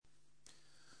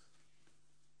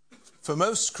For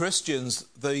most Christians,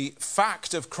 the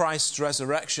fact of Christ's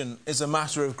resurrection is a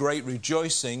matter of great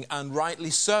rejoicing, and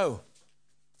rightly so.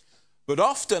 But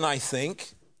often, I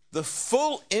think, the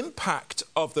full impact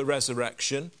of the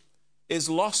resurrection is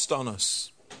lost on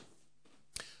us.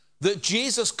 That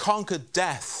Jesus conquered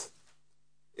death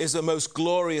is a most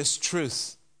glorious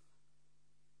truth.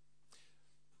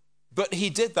 But he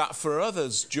did that for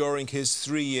others during his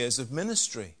 3 years of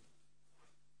ministry.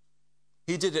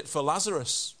 He did it for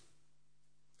Lazarus.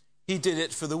 He did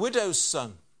it for the widow's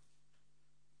son.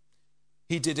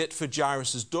 He did it for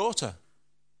Jairus' daughter.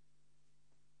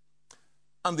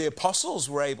 And the apostles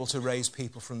were able to raise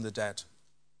people from the dead.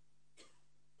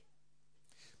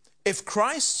 If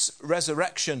Christ's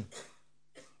resurrection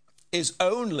is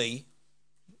only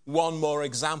one more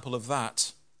example of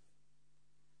that,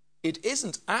 it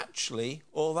isn't actually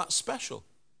all that special.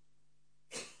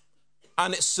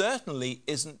 And it certainly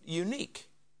isn't unique,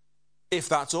 if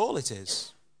that's all it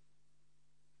is.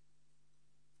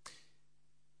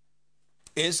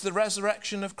 Is the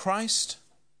resurrection of Christ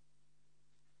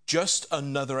just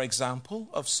another example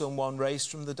of someone raised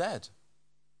from the dead?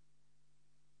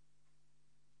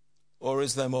 Or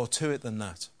is there more to it than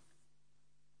that?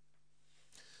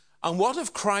 And what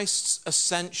of Christ's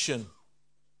ascension,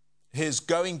 his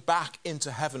going back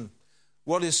into heaven,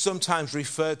 what is sometimes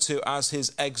referred to as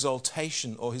his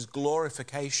exaltation or his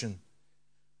glorification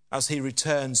as he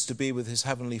returns to be with his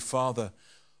heavenly Father?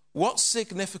 What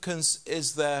significance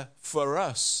is there for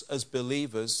us as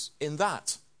believers in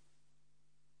that?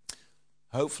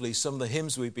 Hopefully some of the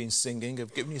hymns we've been singing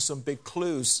have given you some big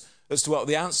clues as to what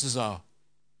the answers are.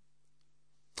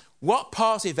 What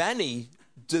part, if any,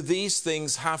 do these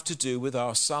things have to do with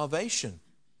our salvation?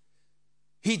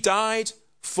 He died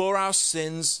for our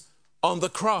sins on the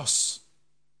cross.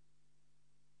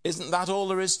 Isn't that all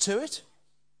there is to it?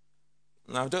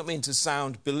 Now, I don't mean to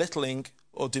sound belittling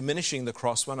or diminishing the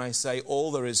cross when I say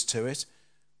all there is to it.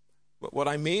 But what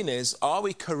I mean is, are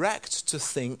we correct to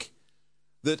think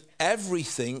that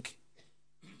everything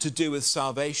to do with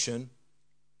salvation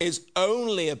is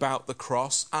only about the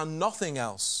cross and nothing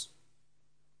else?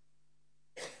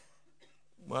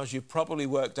 Well, as you've probably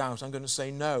worked out, I'm going to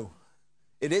say no.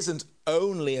 It isn't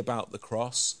only about the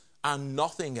cross and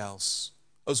nothing else,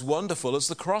 as wonderful as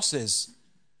the cross is.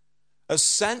 As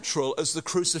central as the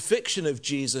crucifixion of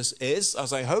Jesus is,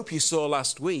 as I hope you saw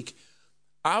last week,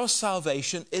 our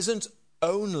salvation isn't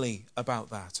only about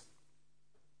that.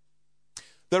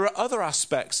 There are other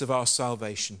aspects of our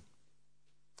salvation,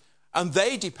 and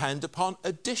they depend upon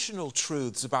additional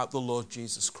truths about the Lord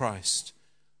Jesus Christ,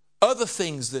 other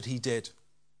things that he did,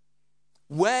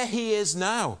 where he is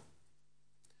now,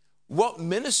 what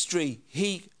ministry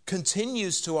he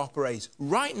continues to operate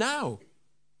right now,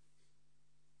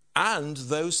 and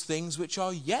those things which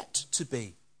are yet to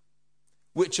be,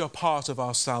 which are part of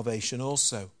our salvation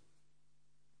also.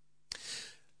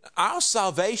 Our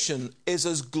salvation is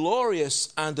as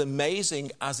glorious and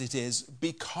amazing as it is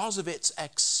because of its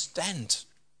extent,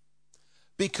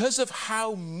 because of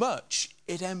how much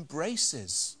it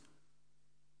embraces.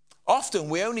 Often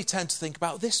we only tend to think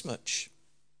about this much,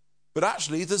 but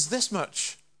actually there's this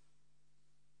much.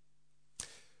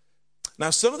 Now,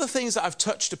 some of the things that I've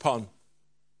touched upon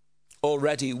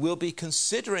already, we'll be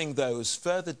considering those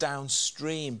further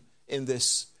downstream in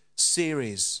this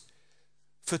series.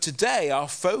 For today, our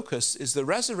focus is the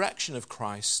resurrection of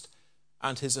Christ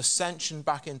and his ascension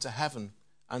back into heaven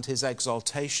and his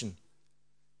exaltation.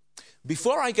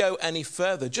 Before I go any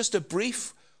further, just a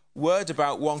brief word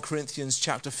about 1 Corinthians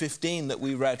chapter 15 that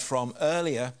we read from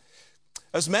earlier.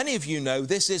 As many of you know,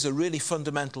 this is a really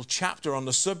fundamental chapter on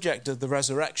the subject of the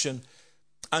resurrection.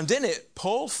 And in it,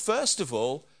 Paul, first of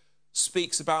all,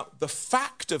 speaks about the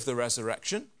fact of the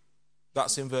resurrection.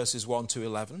 That's in verses 1 to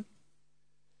 11.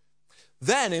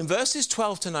 Then in verses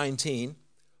 12 to 19,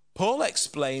 Paul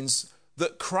explains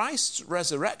that Christ's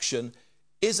resurrection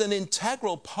is an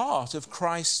integral part of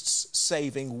Christ's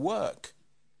saving work.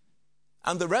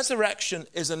 And the resurrection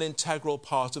is an integral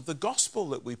part of the gospel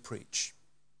that we preach.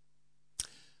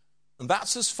 And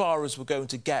that's as far as we're going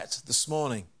to get this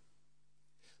morning.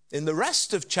 In the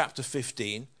rest of chapter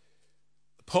 15,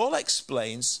 Paul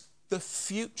explains the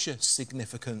future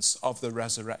significance of the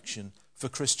resurrection for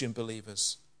Christian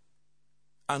believers.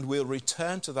 And we'll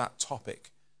return to that topic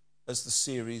as the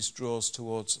series draws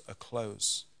towards a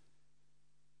close.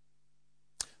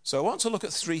 So I want to look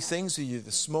at three things with you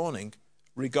this morning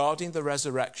regarding the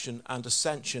resurrection and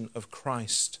ascension of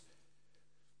Christ.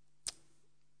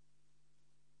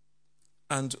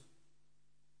 And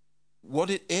what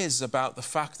it is about the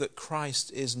fact that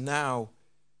Christ is now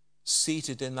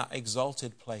seated in that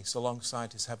exalted place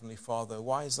alongside his heavenly Father.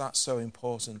 Why is that so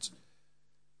important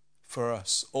for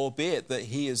us? Albeit that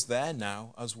he is there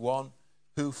now as one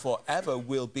who forever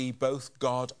will be both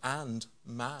God and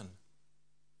man.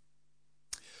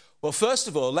 Well, first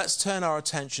of all, let's turn our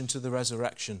attention to the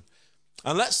resurrection.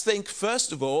 And let's think,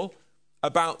 first of all,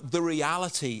 about the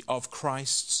reality of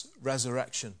Christ's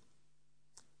resurrection.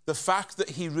 The fact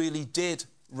that he really did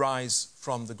rise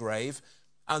from the grave.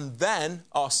 And then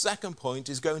our second point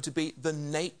is going to be the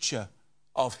nature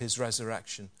of his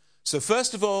resurrection. So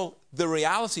first of all, the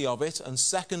reality of it, and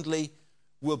secondly,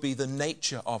 will be the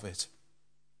nature of it.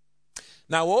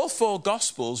 Now, all four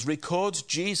Gospels record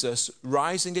Jesus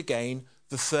rising again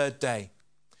the third day,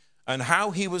 and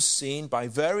how he was seen by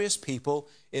various people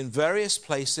in various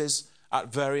places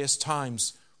at various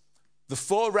times. The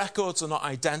four records are not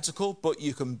identical, but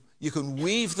you can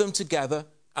weave them together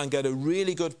and get a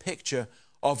really good picture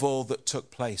of all that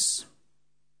took place.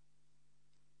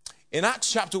 In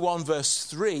Acts chapter 1, verse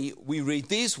 3, we read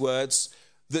these words,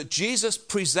 that Jesus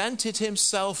presented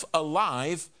himself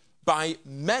alive by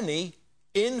many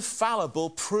infallible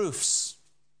proofs.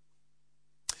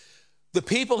 The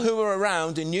people who were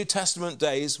around in New Testament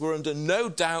days were under no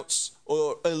doubts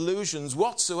or illusions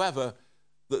whatsoever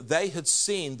that they had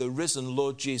seen the risen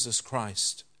Lord Jesus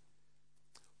Christ.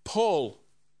 Paul,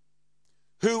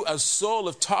 who as Saul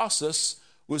of Tarsus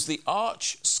was the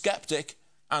arch skeptic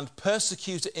and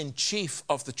persecutor in chief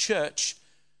of the church,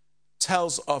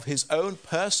 tells of his own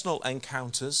personal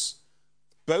encounters,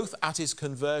 both at his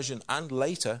conversion and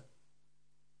later,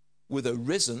 with a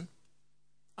risen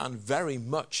and very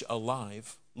much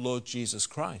alive Lord Jesus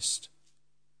Christ.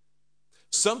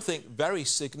 Something very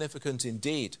significant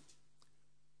indeed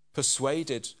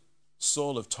persuaded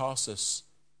Saul of Tarsus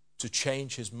to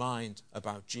change his mind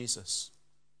about Jesus.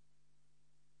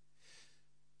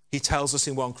 He tells us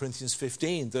in 1 Corinthians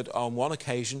 15 that on one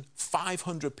occasion,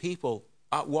 500 people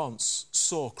at once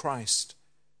saw Christ,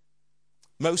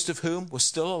 most of whom were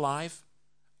still alive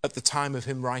at the time of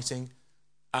him writing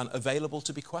and available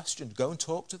to be questioned. Go and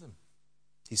talk to them,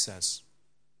 he says.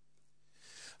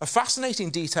 A fascinating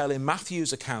detail in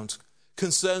Matthew's account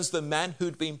concerns the men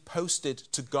who'd been posted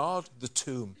to guard the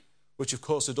tomb, which of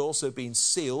course had also been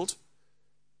sealed.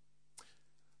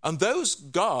 And those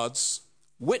guards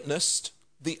witnessed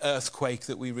the earthquake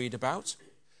that we read about.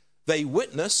 They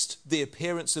witnessed the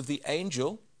appearance of the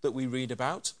angel that we read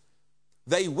about.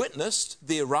 They witnessed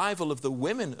the arrival of the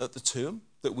women at the tomb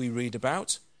that we read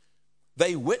about.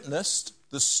 They witnessed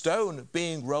the stone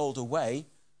being rolled away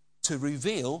to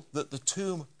reveal that the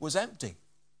tomb was empty.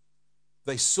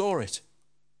 They saw it.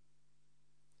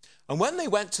 And when they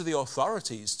went to the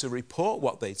authorities to report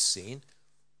what they'd seen,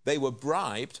 they were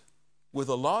bribed with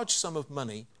a large sum of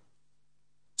money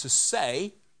to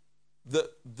say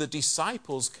that the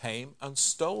disciples came and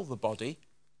stole the body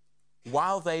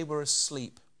while they were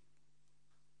asleep.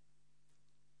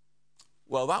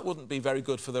 Well, that wouldn't be very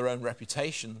good for their own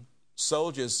reputation.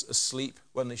 Soldiers asleep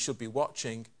when they should be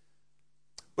watching.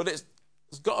 But it's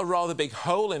got a rather big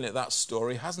hole in it, that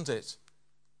story, hasn't it?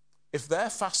 If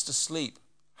they're fast asleep,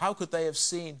 how could they have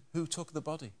seen who took the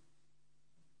body?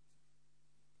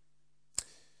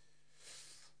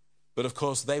 But of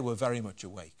course, they were very much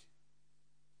awake.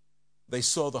 They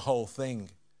saw the whole thing.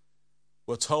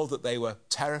 We're told that they were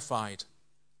terrified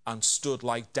and stood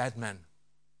like dead men.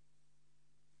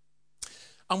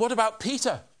 And what about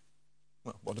Peter?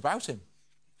 Well, what about him?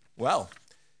 Well,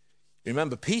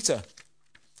 remember Peter.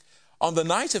 On the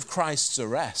night of Christ's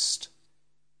arrest,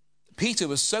 Peter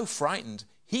was so frightened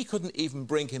he couldn't even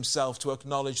bring himself to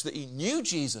acknowledge that he knew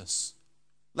Jesus,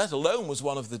 let alone was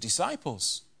one of the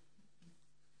disciples.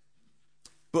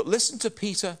 But listen to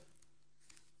Peter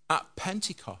at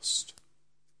Pentecost.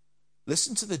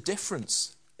 Listen to the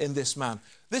difference in this man.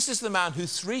 This is the man who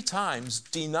 3 times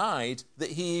denied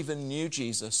that he even knew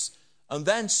Jesus and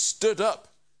then stood up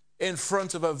in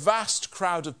front of a vast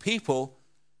crowd of people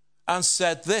and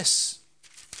said this: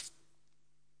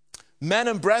 "Men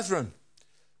and brethren,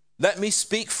 let me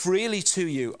speak freely to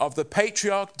you of the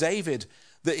patriarch David,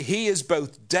 that he is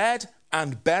both dead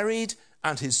and buried,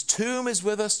 and his tomb is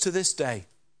with us to this day.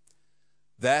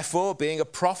 Therefore, being a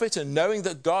prophet and knowing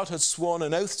that God had sworn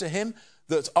an oath to him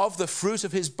that of the fruit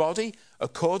of his body,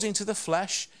 according to the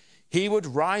flesh, he would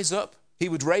raise up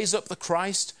the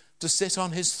Christ to sit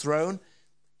on his throne,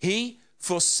 he,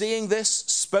 foreseeing this,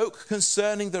 spoke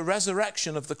concerning the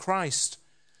resurrection of the Christ,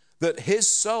 that his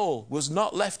soul was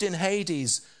not left in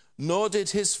Hades, nor did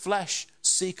his flesh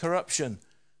see corruption.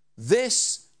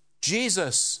 This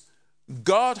Jesus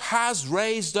God has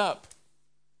raised up,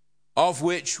 of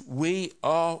which we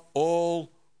are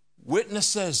all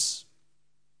witnesses.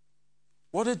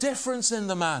 What a difference in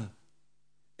the man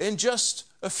in just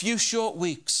a few short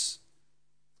weeks.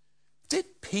 Did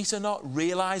Peter not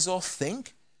realize or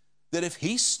think that if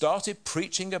he started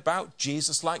preaching about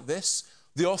Jesus like this,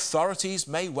 the authorities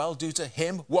may well do to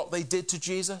him what they did to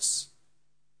Jesus?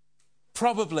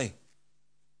 Probably.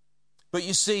 But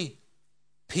you see,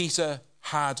 Peter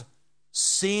had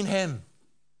seen him.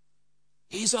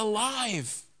 He's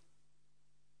alive.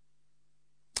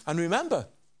 And remember,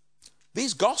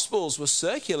 these Gospels were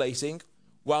circulating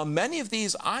while many of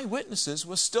these eyewitnesses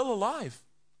were still alive.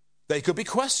 They could be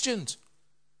questioned.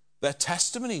 Their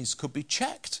testimonies could be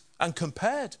checked and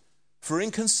compared for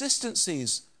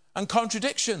inconsistencies and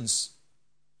contradictions,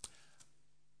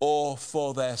 or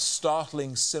for their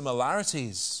startling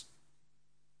similarities.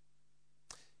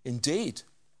 Indeed,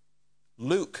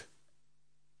 Luke,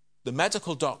 the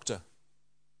medical doctor,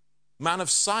 man of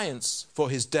science for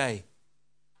his day,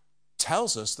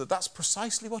 tells us that that's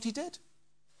precisely what he did.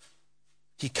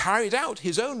 He carried out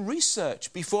his own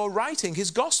research before writing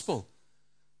his gospel.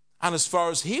 And as far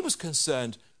as he was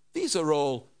concerned, these are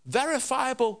all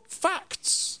verifiable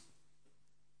facts.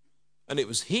 And it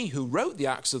was he who wrote the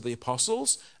Acts of the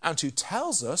Apostles and who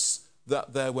tells us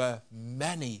that there were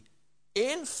many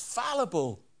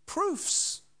infallible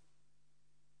proofs.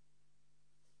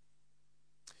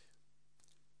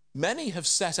 Many have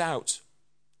set out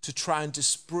to try and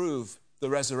disprove the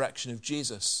resurrection of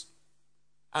Jesus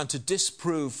and to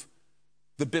disprove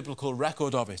the biblical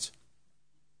record of it.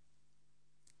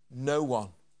 No one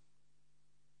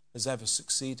has ever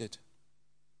succeeded.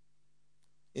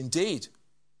 Indeed,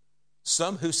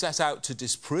 some who set out to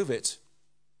disprove it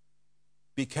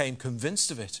became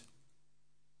convinced of it.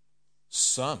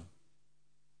 Some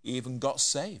even got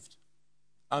saved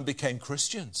and became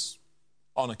Christians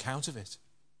on account of it.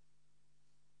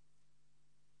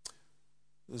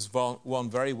 There's one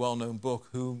very well-known book,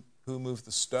 Who Moved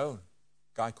the Stone,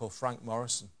 a guy called Frank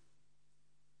Morrison.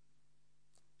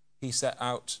 He set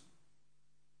out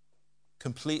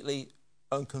completely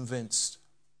unconvinced,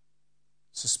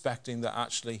 suspecting that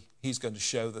actually he's going to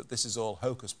show that this is all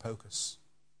hocus pocus.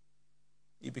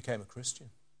 He became a Christian.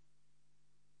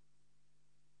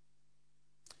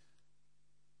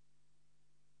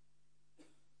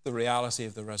 The reality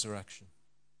of the resurrection.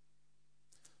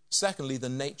 Secondly, the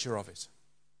nature of it.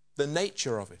 The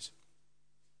nature of it.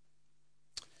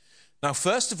 Now,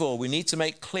 first of all, we need to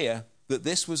make clear that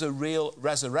this was a real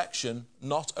resurrection,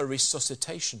 not a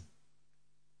resuscitation.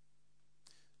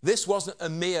 This wasn't a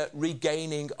mere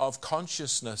regaining of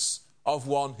consciousness of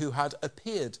one who had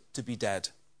appeared to be dead.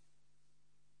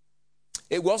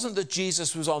 It wasn't that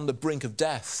Jesus was on the brink of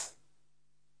death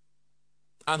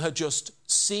and had just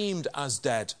seemed as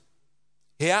dead.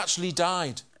 He actually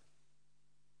died.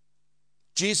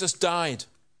 Jesus died.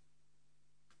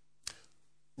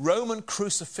 Roman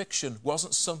crucifixion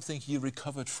wasn't something you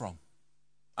recovered from.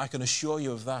 I can assure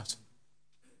you of that.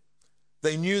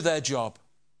 They knew their job.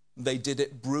 They did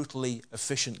it brutally,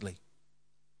 efficiently.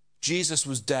 Jesus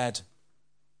was dead.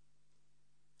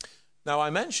 Now,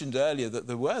 I mentioned earlier that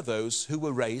there were those who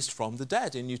were raised from the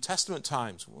dead in New Testament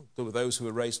times. Well, there were those who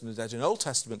were raised from the dead in Old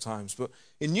Testament times, but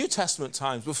in New Testament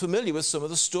times, we're familiar with some of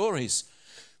the stories.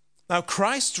 Now,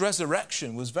 Christ's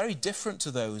resurrection was very different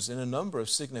to those in a number of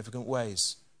significant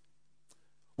ways.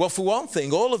 Well, for one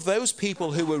thing, all of those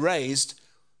people who were raised,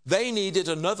 they needed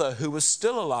another who was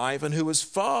still alive and who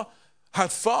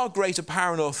had far greater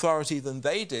power and authority than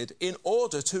they did in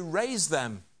order to raise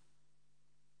them.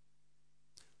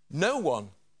 No one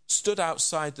stood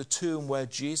outside the tomb where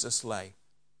Jesus lay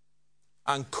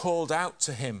and called out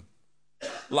to him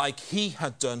like he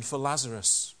had done for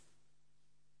Lazarus.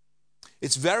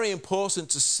 It's very important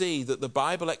to see that the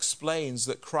Bible explains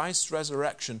that Christ's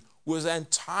resurrection was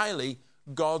entirely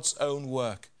God's own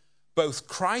work, both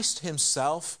Christ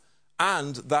himself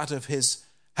and that of his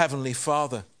heavenly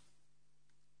Father.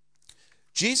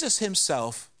 Jesus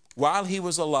himself, while he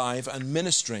was alive and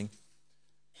ministering,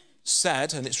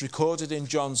 said, and it's recorded in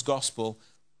John's Gospel,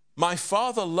 "My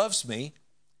Father loves me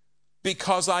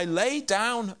because I lay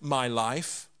down my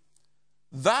life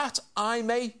that I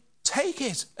may take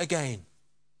it again.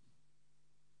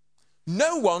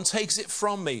 No one takes it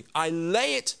from me. I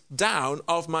lay it down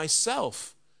of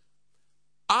myself.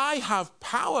 I have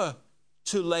power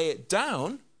to lay it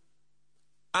down,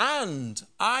 and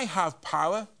I have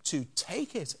power to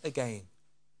take it again."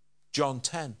 John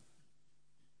 10.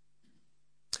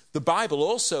 The Bible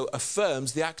also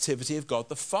affirms the activity of God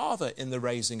the Father in the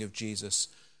raising of Jesus.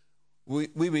 We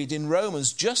read in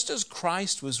Romans, just as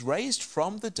Christ was raised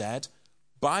from the dead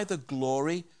by the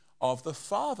glory of the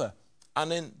Father.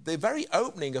 And in the very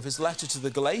opening of his letter to the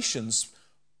Galatians,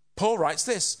 Paul writes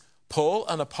this: Paul,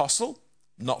 an apostle,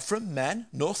 not from men,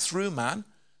 nor through man,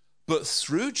 but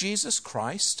through Jesus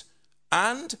Christ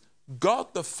and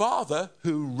God the Father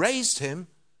who raised him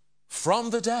from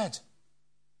the dead.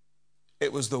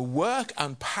 It was the work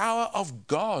and power of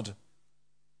God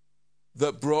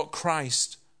that brought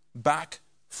Christ back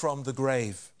from the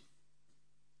grave.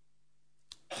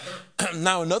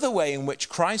 Now, another way in which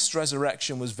Christ's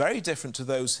resurrection was very different to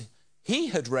those he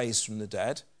had raised from the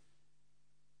dead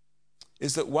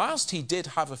is that whilst he did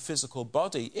have a physical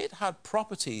body, it had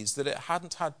properties that it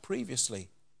hadn't had previously.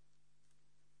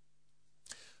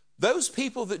 Those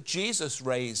people that Jesus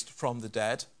raised from the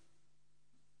dead,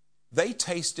 they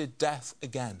tasted death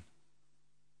again.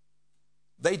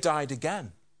 They died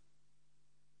again.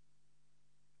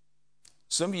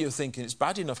 Some of you are thinking it's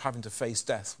bad enough having to face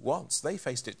death once. They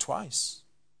faced it twice.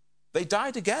 They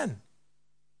died again.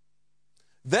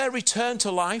 Their return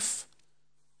to life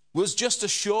was just a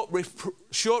short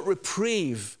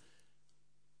reprieve.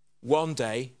 One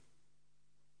day,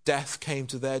 death came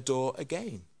to their door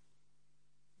again.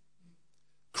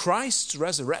 Christ's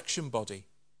resurrection body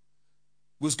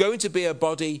was going to be a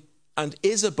body and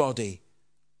is a body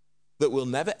that will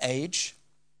never age,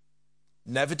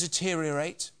 never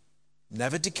deteriorate,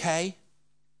 never decay,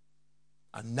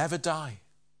 and never die.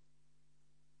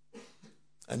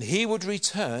 And he would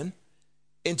return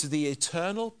into the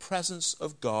eternal presence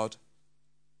of God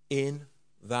in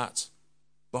that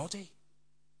body.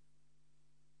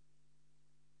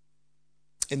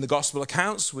 In the gospel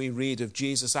accounts, we read of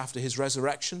Jesus after his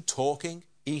resurrection, talking,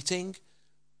 eating,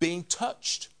 being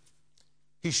touched.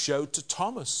 He showed to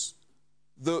Thomas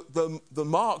the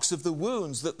marks of the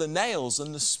wounds that the nails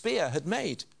and the spear had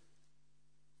made.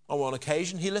 On one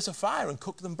occasion, he lit a fire and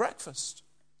cooked them breakfast.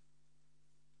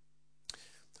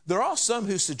 There are some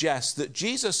who suggest that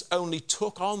Jesus only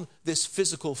took on this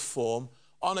physical form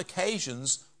on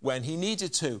occasions when he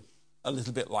needed to, a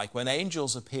little bit like when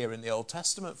angels appear in the Old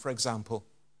Testament, for example.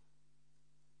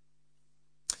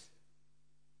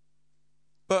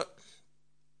 But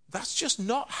that's just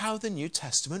not how the New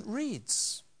Testament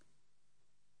reads.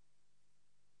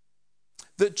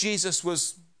 That Jesus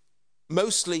was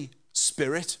mostly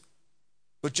spirit,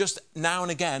 but just now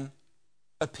and again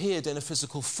appeared in a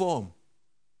physical form.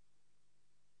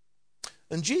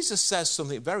 And Jesus says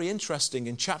something very interesting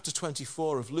in chapter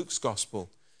 24 of Luke's Gospel.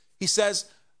 He says,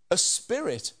 a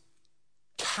spirit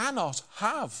cannot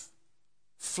have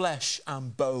flesh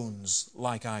and bones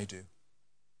like I do.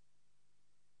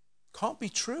 Can't be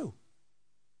true.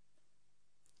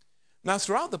 Now,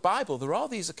 throughout the Bible, there are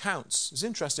these accounts. It's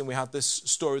interesting, we had this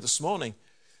story this morning.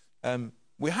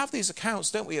 We have these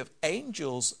accounts, don't we, of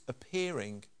angels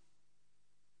appearing,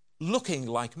 looking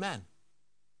like men.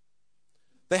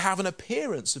 They have an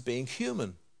appearance of being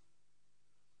human.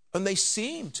 And they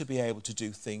seem to be able to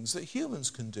do things that humans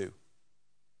can do.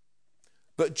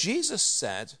 But Jesus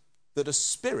said that a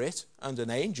spirit and an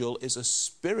angel is a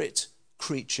spirit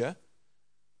creature.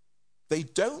 They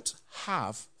don't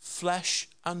have flesh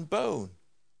and bone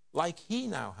like he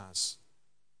now has.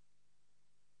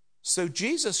 So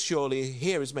Jesus surely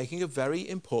here is making a very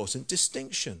important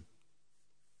distinction.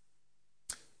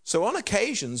 So on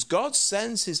occasions, God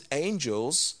sends his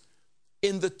angels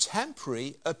in the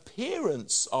temporary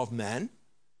appearance of men,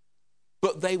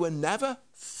 but they were never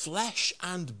flesh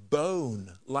and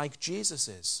bone like Jesus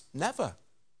is. Never.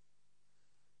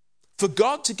 For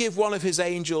God to give one of his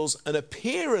angels an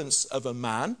appearance of a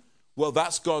man, well,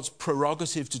 that's God's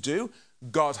prerogative to do.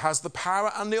 God has the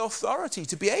power and the authority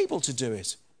to be able to do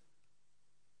it.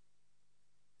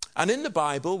 And in the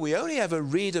Bible, we only ever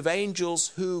read of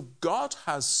angels who God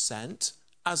has sent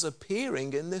as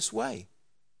appearing in this way.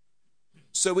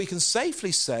 So we can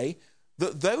safely say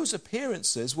that those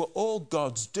appearances were all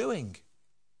God's doing.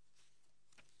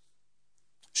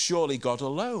 Surely God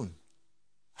alone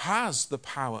has the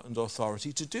power and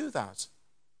authority to do that,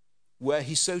 where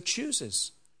he so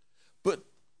chooses. But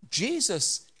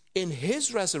Jesus, in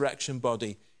his resurrection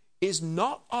body, is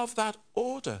not of that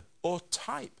order or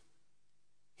type.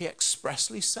 He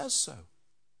expressly says so.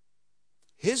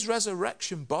 His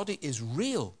resurrection body is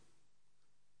real.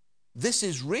 This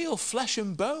is real flesh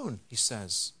and bone, he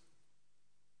says.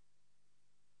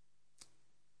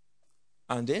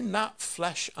 And in that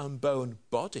flesh and bone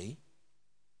body,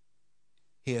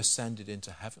 he ascended into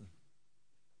heaven.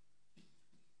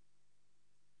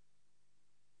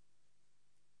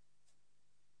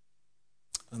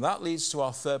 And that leads to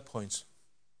our third point,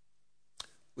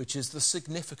 which is the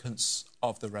significance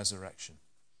of the resurrection.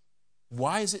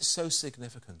 Why is it so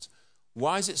significant?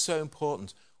 Why is it so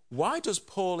important? why does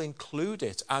Paul include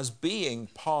it as being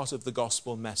part of the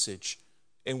gospel message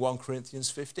in 1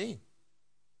 Corinthians 15?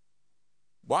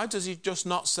 Why does he just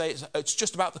not say it's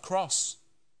just about the cross?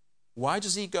 Why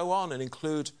does he go on and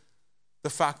include the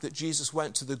fact that Jesus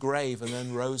went to the grave and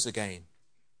then rose again?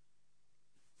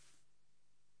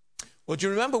 Well, do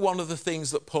you remember one of the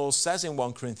things that Paul says in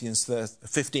 1 Corinthians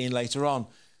 15 later on?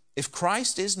 If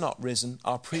Christ is not risen,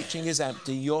 our preaching is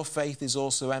empty, your faith is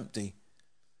also empty.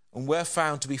 And we're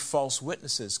found to be false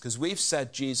witnesses because we've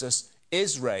said Jesus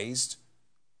is raised,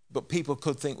 but people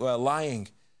could think we're lying.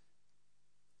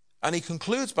 And he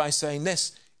concludes by saying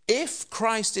this: if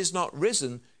Christ is not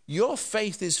risen, your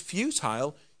faith is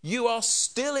futile, you are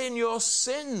still in your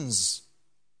sins.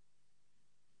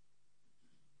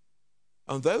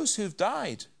 And those who've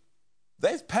died,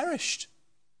 they've perished.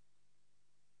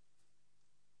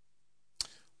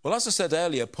 Well, as I said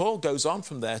earlier, Paul goes on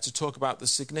from there to talk about the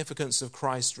significance of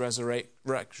Christ's resurrection,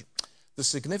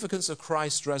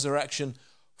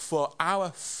 for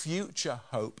our future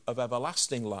hope of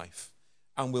everlasting life.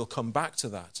 And we'll come back to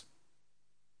that.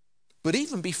 But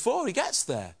even before he gets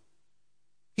there,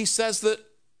 he says that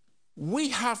we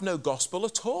have no gospel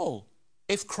at all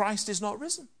if Christ is not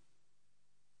risen.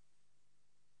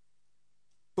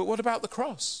 But what about the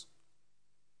cross?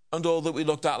 And all that we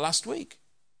looked at last week?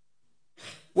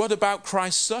 What about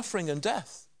Christ's suffering and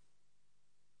death?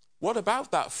 What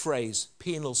about that phrase,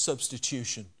 penal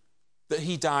substitution, that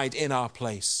he died in our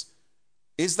place?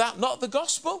 Is that not the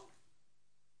gospel?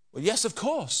 Well, yes, of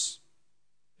course.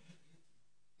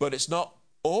 But it's not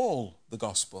all the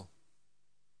gospel.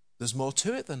 There's more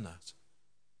to it than that.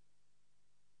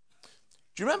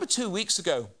 Do you remember 2 weeks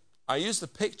ago, I used the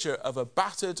picture of a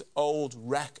battered old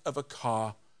wreck of a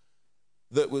car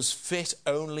that was fit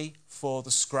only for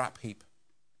the scrap heap?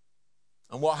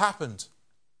 And what happened?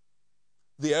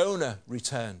 The owner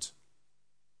returned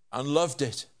and loved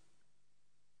it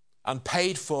and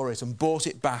paid for it and bought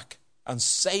it back and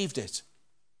saved it.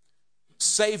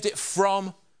 Saved it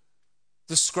from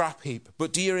the scrap heap.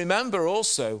 But do you remember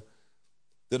also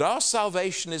that our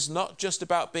salvation is not just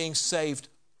about being saved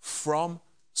from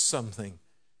something.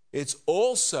 It's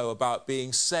also about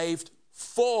being saved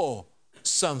for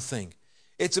something.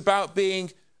 It's about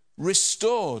being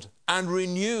restored and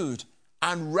renewed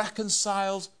and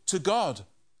reconciled to God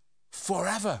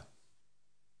forever.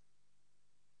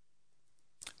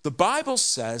 The Bible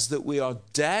says that we are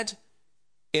dead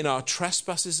in our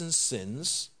trespasses and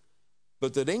sins,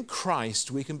 but that in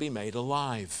Christ we can be made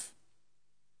alive.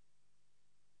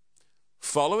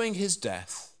 Following his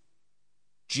death,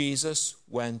 Jesus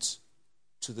went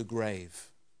to the grave.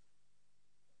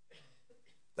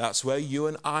 That's where you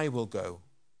and I will go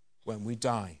when we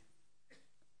die.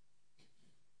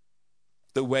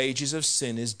 The wages of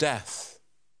sin is death.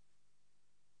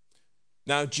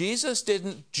 Now, Jesus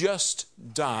didn't just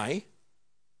die.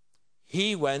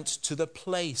 He went to the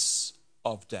place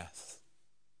of death.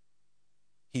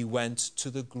 He went to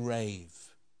the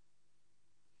grave.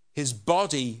 His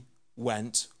body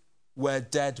went where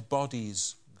dead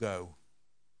bodies go.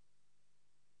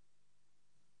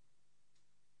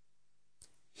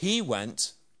 He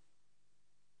went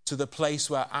to the place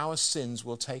where our sins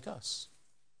will take us,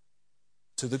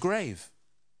 to the grave.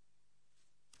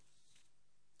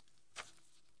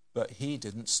 But he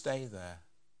didn't stay there,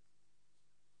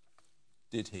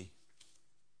 did he?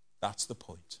 That's the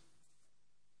point.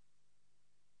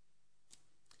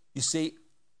 You see,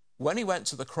 when he went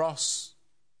to the cross,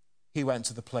 he went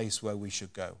to the place where we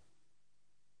should go.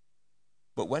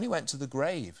 But when he went to the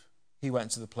grave, he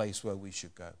went to the place where we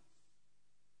should go.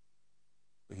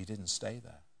 But he didn't stay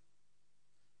there.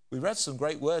 We read some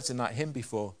great words in that hymn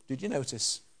before. Did you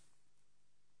notice?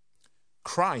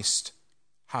 Christ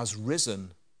has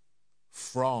risen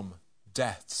from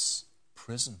death's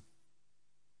prison.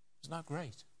 Isn't that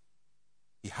great?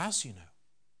 He has, you know.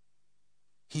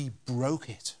 He broke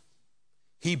it.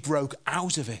 He broke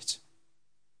out of it.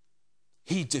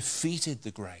 He defeated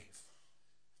the grave.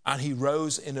 And he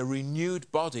rose in a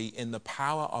renewed body in the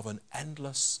power of an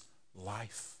endless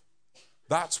life.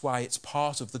 That's why it's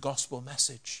part of the gospel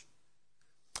message.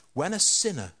 When a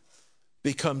sinner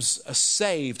becomes a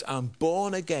saved and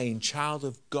born again child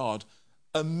of God,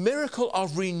 a miracle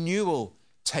of renewal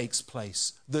takes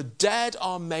place. The dead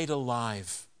are made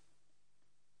alive.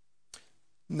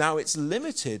 Now it's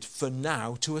limited for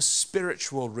now to a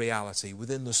spiritual reality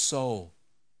within the soul.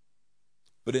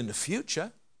 But in the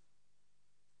future,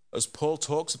 as Paul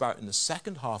talks about in the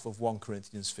second half of 1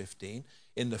 Corinthians 15,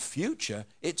 in the future,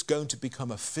 it's going to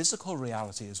become a physical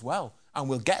reality as well. And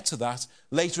we'll get to that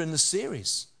later in the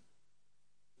series.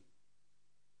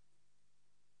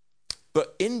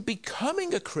 But in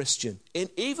becoming a Christian, in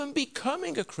even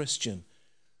becoming a Christian,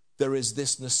 there is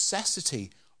this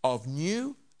necessity of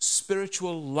new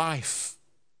spiritual life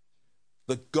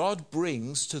that God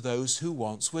brings to those who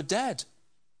once were dead.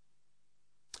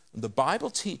 And the Bible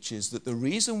teaches that the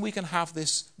reason we can have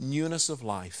this newness of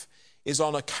life is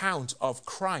on account of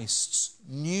Christ's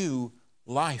new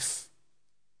life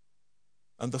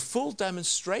and the full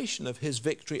demonstration of his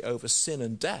victory over sin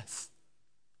and death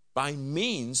by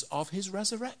means of his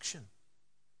resurrection.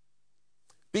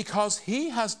 Because he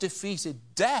has defeated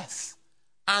death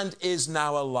and is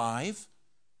now alive,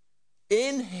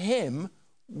 in him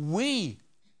we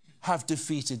have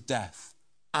defeated death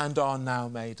and are now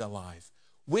made alive.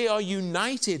 We are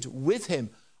united with him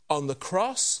on the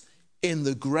cross, in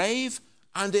the grave,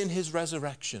 and in his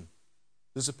resurrection.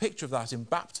 There's a picture of that in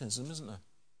baptism, isn't there?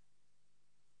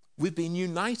 We've been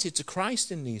united to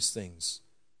Christ in these things.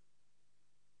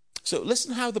 So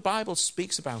listen how the Bible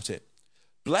speaks about it.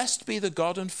 Blessed be the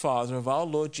God and Father of our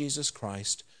Lord Jesus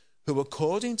Christ, who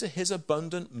according to his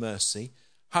abundant mercy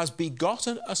has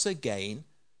begotten us again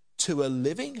to a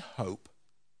living hope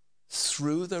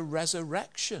through the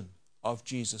resurrection of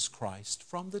Jesus Christ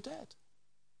from the dead.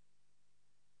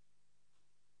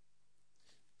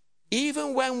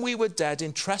 Even when we were dead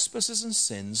in trespasses and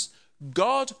sins,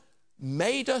 God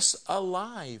made us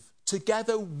alive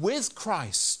together with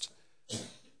Christ.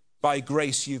 By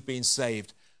grace you've been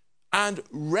saved, and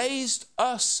raised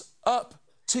us up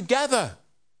together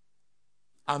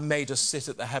and made us sit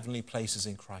at the heavenly places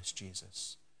in Christ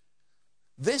Jesus.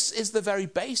 This is the very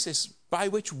basis by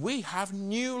which we have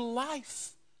new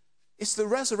life. It's the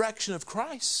resurrection of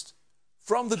Christ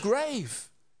from the grave.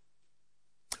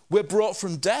 We're brought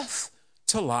from death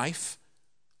to life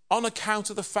on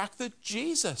account of the fact that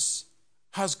Jesus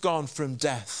has gone from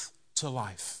death to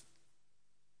life.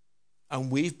 And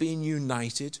we've been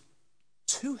united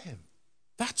to him.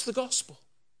 That's the gospel.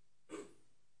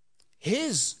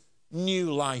 His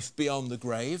new life beyond the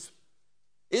grave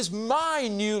is my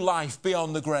new life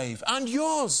beyond the grave and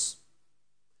yours.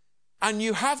 And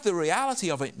you have the reality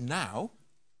of it now,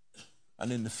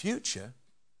 and in the future,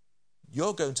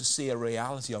 you're going to see a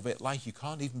reality of it like you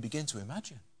can't even begin to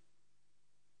imagine.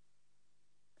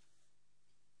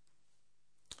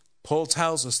 Paul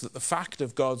tells us that the fact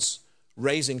of God's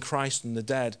raising Christ from the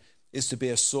dead is to be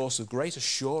a source of great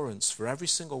assurance for every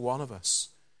single one of us.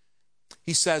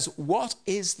 He says, what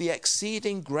is the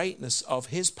exceeding greatness of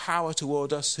his power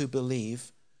toward us who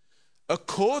believe,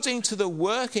 according to the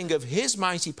working of his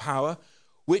mighty power,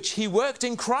 which he worked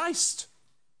in Christ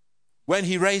when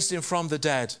he raised him from the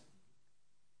dead.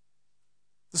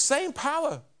 The same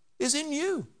power is in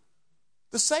you.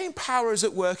 The same power is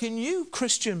at work in you,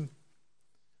 Christian.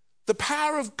 The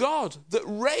power of God that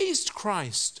raised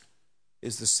Christ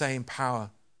is the same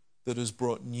power that has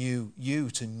brought you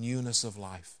to newness of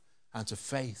life and to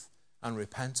faith and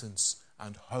repentance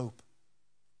and hope,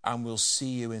 and will see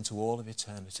you into all of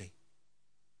eternity.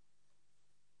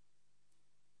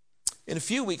 In a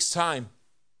few weeks' time,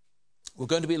 we're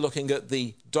going to be looking at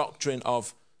the doctrine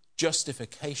of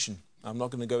justification. I'm not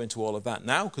going to go into all of that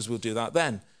now because we'll do that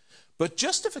then. But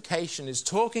justification is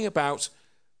talking about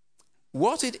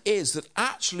what it is that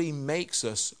actually makes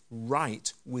us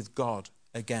right with God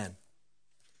again.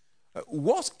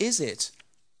 What is it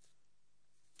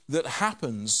that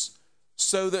happens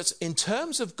so that in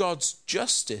terms of God's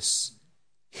justice,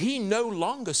 he no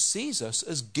longer sees us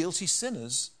as guilty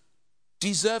sinners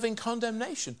deserving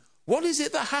condemnation? What is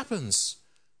it that happens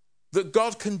that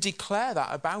God can declare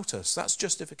that about us? That's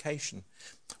justification.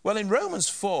 Well, in Romans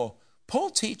 4, Paul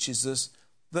teaches us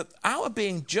that our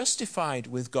being justified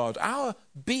with God, our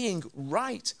being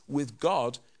right with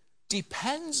God,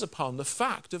 depends upon the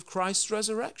fact of Christ's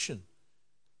resurrection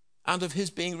and of his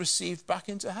being received back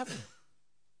into heaven.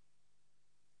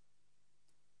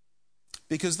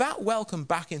 Because that welcome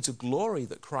back into glory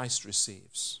that Christ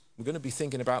receives, we're going to be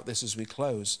thinking about this as we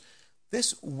close,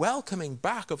 this welcoming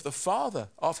back of the Father,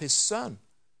 of his Son,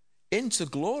 into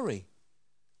glory,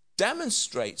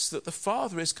 demonstrates that the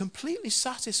Father is completely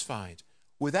satisfied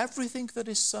with everything that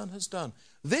his Son has done.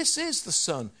 This is the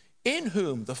Son in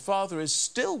whom the Father is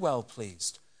still well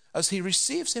pleased as he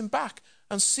receives him back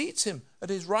and seats him at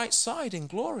his right side in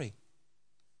glory.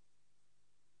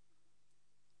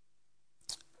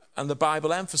 And the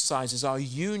Bible emphasizes our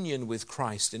union with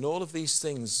Christ in all of these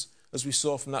things, as we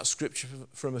saw from that scripture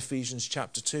from Ephesians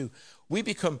chapter 2. We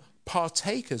become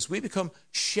partakers, we become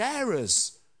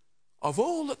sharers of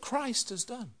all that Christ has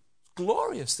done.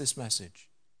 Glorious, this message.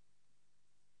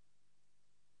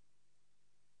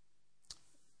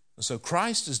 And so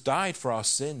Christ has died for our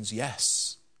sins,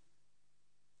 yes.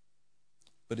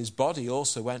 But his body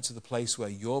also went to the place where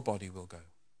your body will go.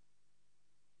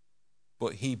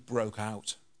 But he broke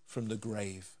out from the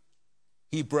grave.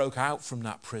 He broke out from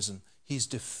that prison. He's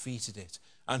defeated it.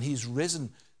 And he's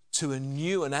risen to a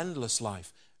new and endless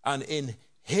life. And in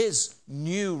his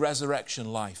new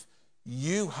resurrection life,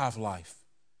 you have life.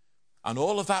 And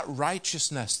all of that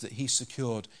righteousness that he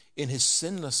secured in his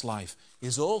sinless life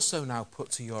is also now put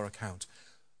to your account.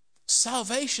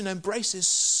 Salvation embraces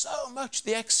so much.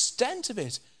 The extent of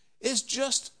it is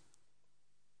just,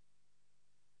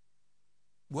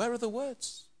 where are the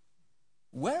words?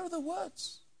 Where are the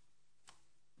words?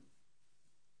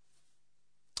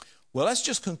 Well, let's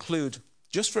just conclude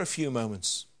just for a few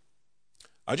moments.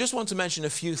 I just want to mention a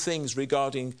few things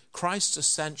regarding Christ's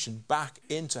ascension back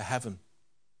into heaven.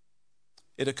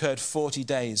 It occurred 40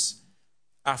 days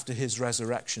after his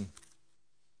resurrection.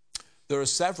 There are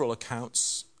several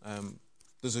accounts.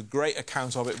 There's a great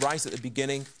account of it right at the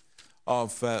beginning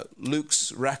of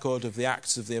Luke's record of the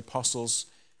Acts of the Apostles.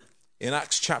 In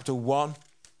Acts chapter 1,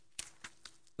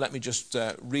 let me just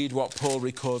read what Paul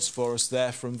records for us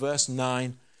there from verse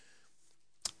 9.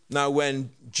 Now when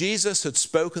Jesus had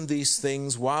spoken these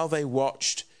things while they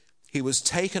watched, he was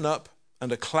taken up,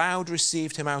 and a cloud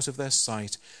received him out of their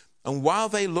sight. And while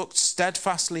they looked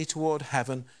steadfastly toward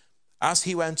heaven, as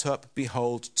he went up,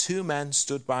 behold, 2 men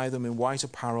stood by them in white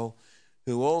apparel,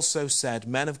 who also said,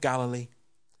 Men of Galilee,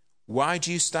 why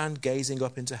do you stand gazing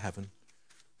up into heaven?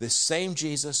 This same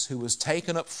Jesus who was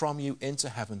taken up from you into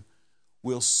heaven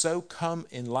will so come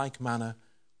in like manner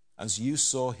as you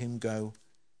saw him go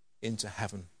into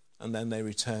heaven. And then they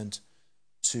returned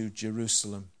to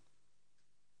Jerusalem.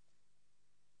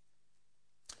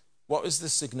 What is the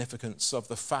significance of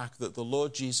the fact that the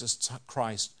Lord Jesus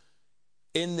Christ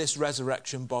in this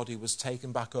resurrection body was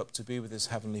taken back up to be with his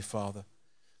heavenly Father?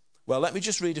 Well, let me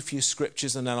just read a few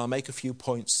scriptures and then I'll make a few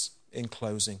points in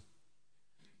closing.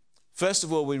 First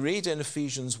of all, we read in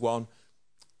Ephesians 1,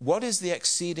 what is the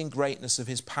exceeding greatness of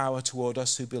his power toward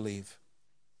us who believe?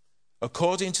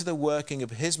 According to the working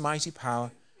of his mighty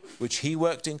power, which he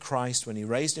worked in Christ when he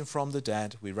raised him from the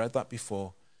dead, we read that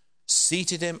before,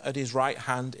 seated him at his right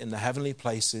hand in the heavenly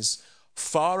places,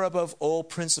 far above all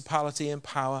principality and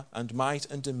power and might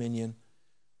and dominion,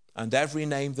 and every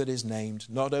name that is named,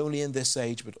 not only in this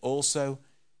age, but also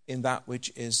in that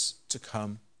which is to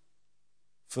come.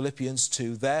 Philippians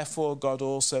 2, therefore God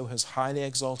also has highly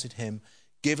exalted him,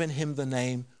 given him the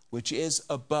name which is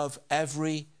above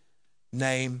every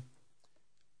name.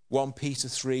 1 Peter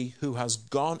 3, who has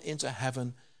gone into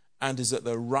heaven and is at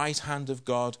the right hand of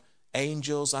God,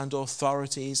 angels and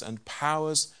authorities and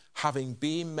powers having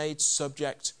been made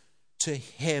subject to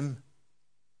him.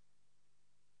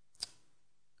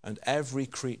 And every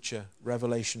creature,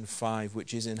 Revelation 5,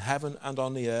 which is in heaven and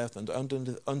on the earth and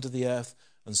under the earth,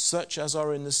 and such as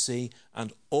are in the sea,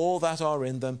 and all that are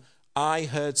in them, I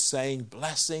heard saying,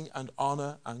 blessing and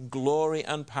honor and glory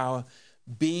and power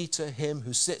be to him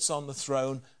who sits on the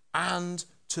throne and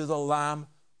to the Lamb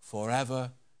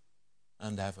forever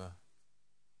and ever.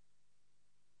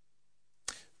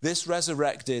 This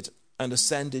resurrected and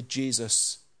ascended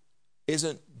Jesus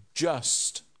isn't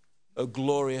just a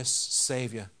glorious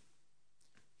Savior.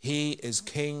 He is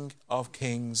King of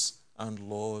kings and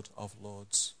Lord of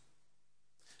lords.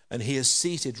 And he is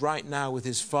seated right now with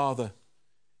his Father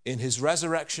in his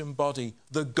resurrection body,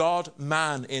 the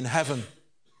God-man in heaven,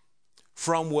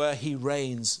 from where he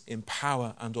reigns in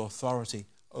power and authority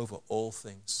over all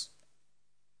things.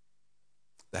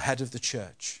 The head of the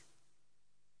church,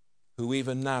 who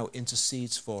even now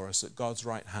intercedes for us at God's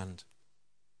right hand,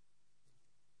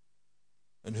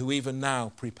 and who even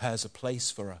now prepares a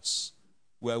place for us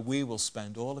where we will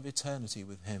spend all of eternity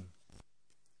with him,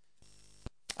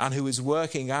 and who is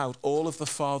working out all of the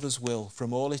Father's will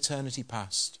from all eternity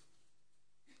past,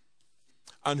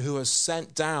 and who has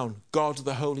sent down God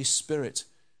the Holy Spirit,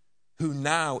 who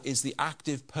now is the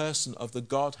active person of the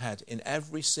Godhead in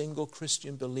every single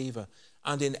Christian believer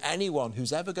and in anyone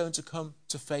who's ever going to come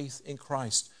to faith in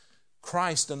Christ.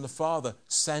 Christ and the Father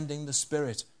sending the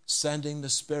Spirit, sending the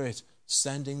Spirit,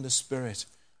 sending the Spirit.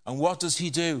 And what does he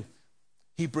do?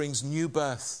 He brings new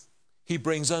birth. He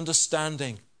brings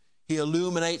understanding. He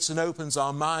illuminates and opens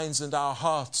our minds and our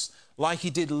hearts like he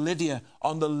did Lydia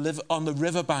on the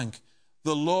riverbank.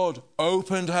 The Lord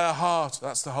opened her heart.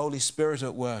 That's the Holy Spirit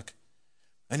at work.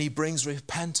 And he brings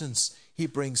repentance. He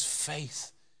brings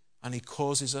faith. And he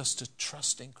causes us to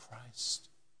trust in Christ.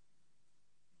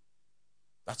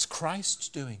 That's Christ's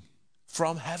doing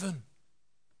from heaven.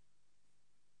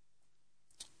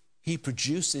 He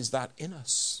produces that in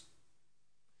us.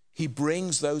 He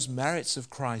brings those merits of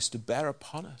Christ to bear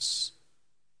upon us.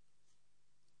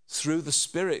 Through the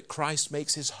Spirit, Christ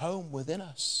makes his home within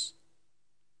us.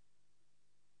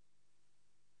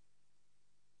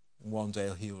 And one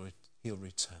day he'll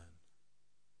return.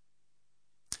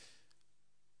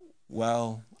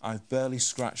 Well, I've barely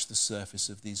scratched the surface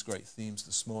of these great themes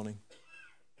this morning.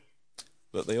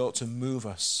 But they ought to move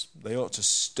us. They ought to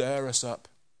stir us up.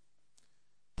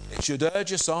 It should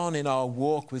urge us on in our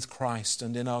walk with Christ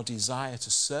and in our desire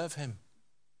to serve him.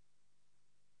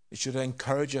 It should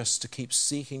encourage us to keep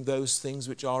seeking those things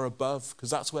which are above, because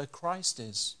that's where Christ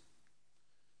is.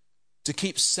 To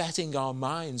keep setting our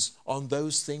minds on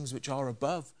those things which are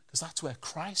above, because that's where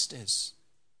Christ is,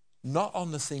 not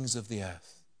on the things of the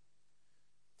earth.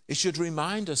 It should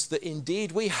remind us that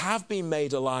indeed we have been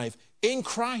made alive in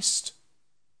Christ,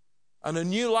 and a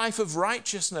new life of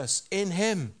righteousness in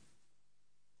him.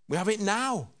 We have it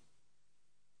now.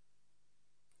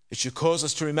 It should cause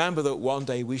us to remember that one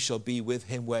day we shall be with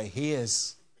him where he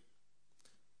is.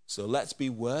 So let's be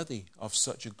worthy of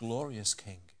such a glorious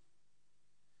King.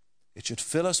 It should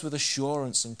fill us with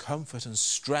assurance and comfort and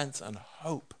strength and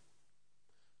hope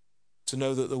to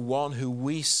know that the one who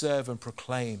we serve and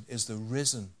proclaim is the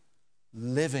risen,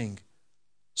 living,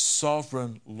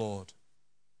 sovereign Lord,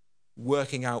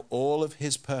 working out all of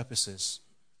his purposes,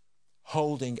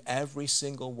 holding every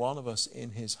single one of us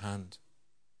in his hand.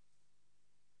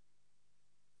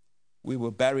 We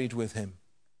were buried with him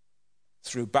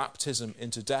through baptism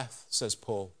into death, says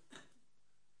Paul,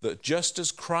 that just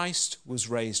as Christ was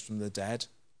raised from the dead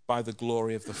by the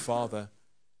glory of the Father,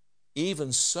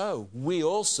 even so we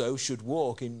also should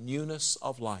walk in newness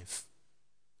of life.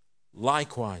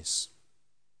 Likewise,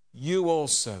 you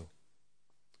also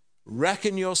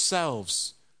reckon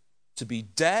yourselves to be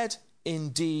dead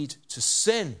indeed to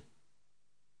sin,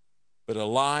 but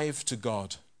alive to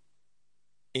God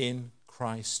in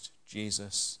Christ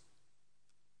Jesus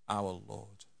our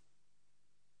Lord.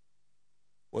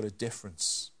 What a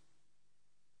difference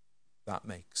that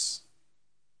makes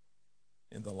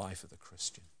in the life of the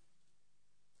Christian.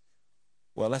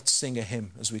 Well, let's sing a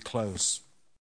hymn as we close.